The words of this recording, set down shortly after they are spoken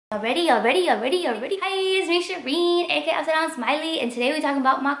Already. Hi, it's me Shereene, aka Upside Down Smiley, and today we're talking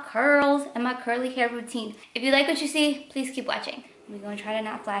about my curls and my curly hair routine. If you like what you see, please keep watching. We're gonna try to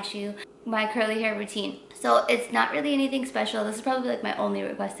not flash you my curly hair routine. So it's not really anything special. This is probably like my only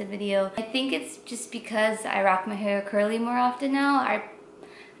requested video. I think it's just because I rock my hair curly more often now. I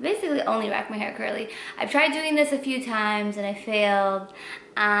basically only rock my hair curly. I've tried doing this a few times and I failed,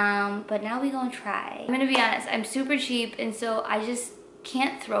 but now we're gonna try. I'm gonna be honest, I'm super cheap, and so I just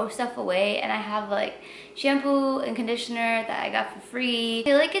can't throw stuff away, and I have like shampoo and conditioner that I got for free. I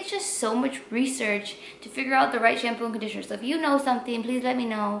feel like it's just so much research to figure out the right shampoo and conditioner. So if you know something, please let me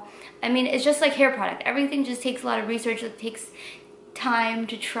know. I mean, it's just like hair product. Everything just takes a lot of research. It takes time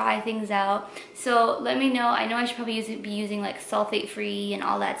to try things out. So let me know. I know I should probably be using like sulfate free and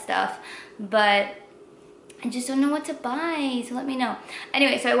all that stuff, but I just don't know what to buy, so let me know.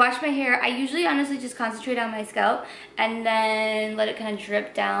 Anyway, so I wash my hair. I usually honestly just concentrate on my scalp and then let it kind of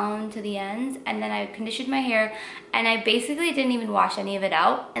drip down to the ends, and then I conditioned my hair, and I basically didn't even wash any of it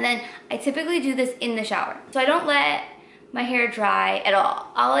out. And then I typically do this in the shower. So I don't let my hair dry at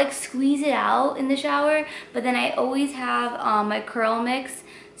all. I'll like squeeze it out in the shower, but then I always have my CurlMix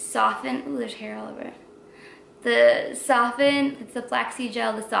soften. Ooh, there's hair all over it. The soften, it's the flaxseed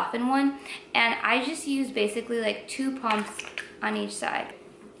gel, the soften one, and I just use basically like 2 pumps on each side,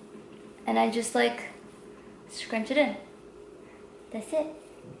 and I just like scrunch it in. That's it.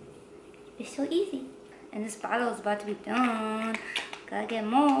 It's so easy. And this bottle is about to be done. Gotta get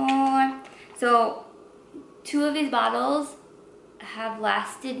more. So 2 of these bottles have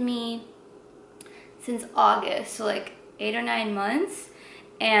lasted me since August, so like 8 or 9 months.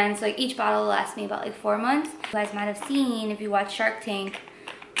 And so like each bottle lasts me about like 4 months. You guys might have seen if you watch Shark Tank.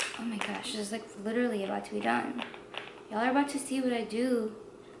 Oh my gosh, this is like literally about to be done. Y'all are about to see what I do.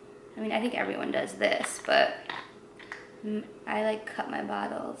 I mean, I think everyone does this, but I like cut my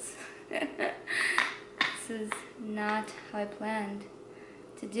bottles. This is not how I planned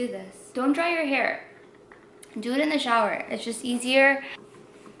to do this. Don't dry your hair. Do it in the shower. It's just easier.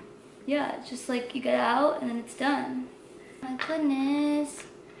 Yeah, it's just like you get out and then it's done. My goodness,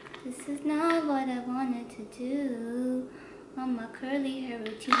 this is not what I wanted to do on my curly hair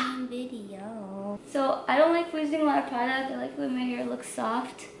routine video. So I don't like using a lot of product. I like when my hair looks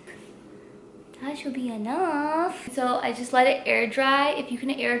soft. That should be enough. So I just let it air dry. If you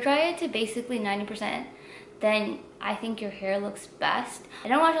can air dry it to basically 90%, then I think your hair looks best. I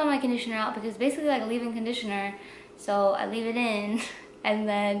don't wash all my conditioner out because basically like a leave-in conditioner, so I leave it in. And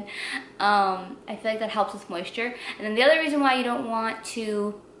then I feel like that helps with moisture. And then the other reason why you don't want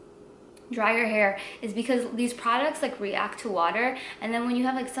to dry your hair is because these products like react to water, and then when you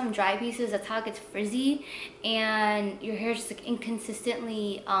have like some dry pieces, that's how it gets frizzy, and your hair is just like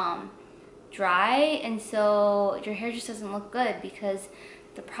inconsistently dry, and so your hair just doesn't look good because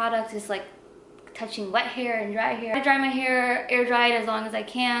the product is like touching wet hair and dry hair. I dry my hair air dried as long as I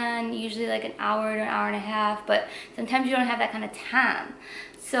can, usually like an hour to an hour and a half, but sometimes you don't have that kind of time.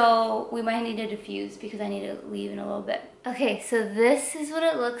 So we might need to diffuse because I need to leave in a little bit. Okay, so this is what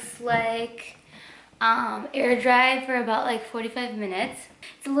it looks like air dried for about like 45 minutes.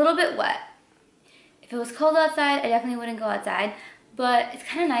 It's a little bit wet. If it was cold outside, I definitely wouldn't go outside, but it's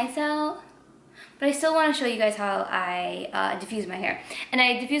kind of nice out. But I still want to show you guys how I diffuse my hair. And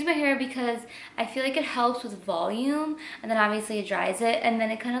I diffuse my hair because I feel like it helps with volume, and then obviously it dries it, and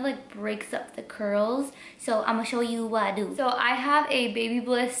then it kind of like breaks up the curls. So I'm gonna show you what I do. So I have a Baby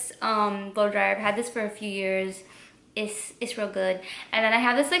Bliss blow dryer. I've had this for a few years. It's real good. And then I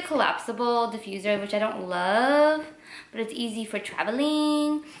have this like collapsible diffuser, which I don't love, but it's easy for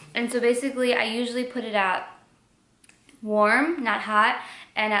traveling. And so basically I usually put it at warm, not hot,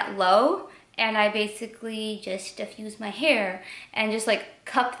 and at low. And I basically just diffuse my hair and just like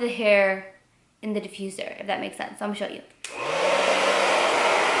cup the hair in the diffuser, if that makes sense. So I'm gonna show you.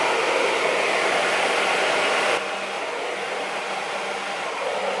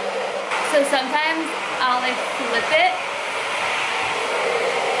 So sometimes I'll like flip it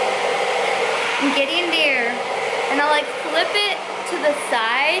and get in there, and I'll like flip it to the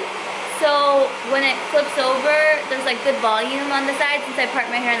side. So when it flips over, there's like good volume on the side since I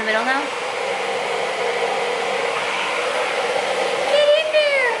part my hair in the middle now.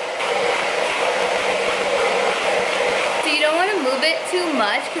 Move it too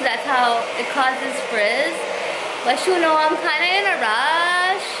much because that's how it causes frizz. But you know I'm kind of in a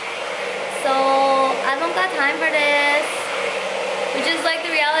rush, so I don't got time for this, which is like the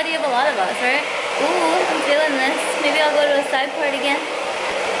reality of a lot of us, right? Ooh, I'm feeling this. Maybe I'll go to a side part again.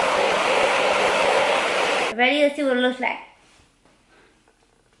 Ready? Let's see what it looks like.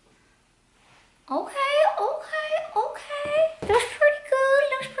 Okay. Looks pretty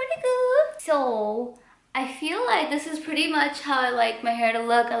good. So I feel like this is pretty much how I like my hair to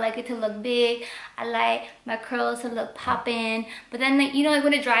look. I like it to look big. I like my curls to look poppin'. But then, like, you know, like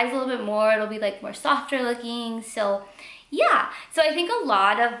when it dries a little bit more, it'll be like more softer looking. So yeah, so I think a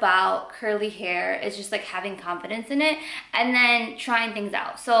lot about curly hair is just like having confidence in it and then trying things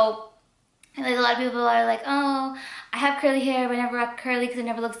out. So like a lot of people are like, oh, I have curly hair, but I never rock curly because it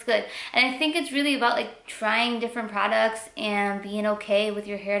never looks good. And I think it's really about like trying different products and being okay with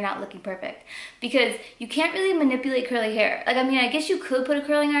your hair not looking perfect. Because you can't really manipulate curly hair. Like, I mean, I guess you could put a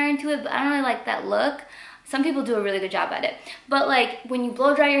curling iron to it, but I don't really like that look. Some people do a really good job at it. But like when you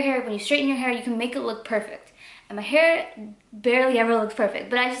blow dry your hair, when you straighten your hair, you can make it look perfect. And my hair barely ever looks perfect,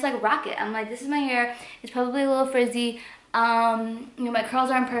 but I just like rock it. I'm like, this is my hair. It's probably a little frizzy. You know, my curls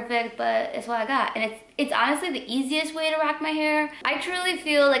aren't perfect, but it's what I got. And it's honestly the easiest way to rock my hair. I truly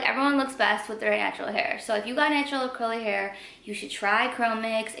feel like everyone looks best with their natural hair. So if you got natural curly hair, you should try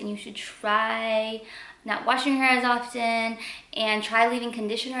CurlMix, and you should try not washing your hair as often, and try leaving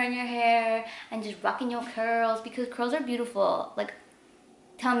conditioner in your hair and just rocking your curls, because curls are beautiful. Like,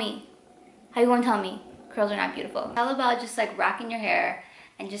 tell me, how you gonna tell me curls are not beautiful? It's all about just like rocking your hair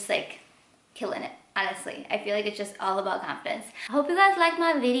and just like killing it. Honestly, I feel like it's just all about confidence. I hope you guys liked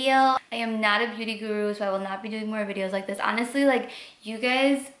my video. I am not a beauty guru, so I will not be doing more videos like this. Honestly, like, you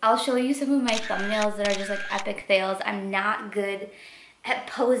guys, I'll show you some of my thumbnails that are just like epic fails. I'm not good at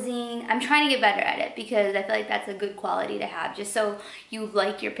posing. I'm trying to get better at it, because I feel like that's a good quality to have, just so you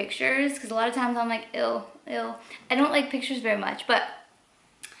like your pictures. Because a lot of times I'm like, ew. I don't like pictures very much, but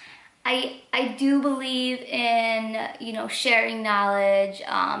I do believe in, you know, sharing knowledge.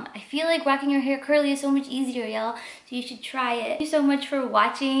 I feel like rocking your hair curly is so much easier, y'all, so you should try it. Thank you so much for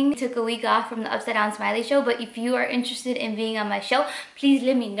watching. I took a week off from the Upside Down Smiley show, but if you are interested in being on my show, please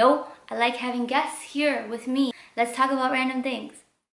let me know. I like having guests here with me. Let's talk about random things.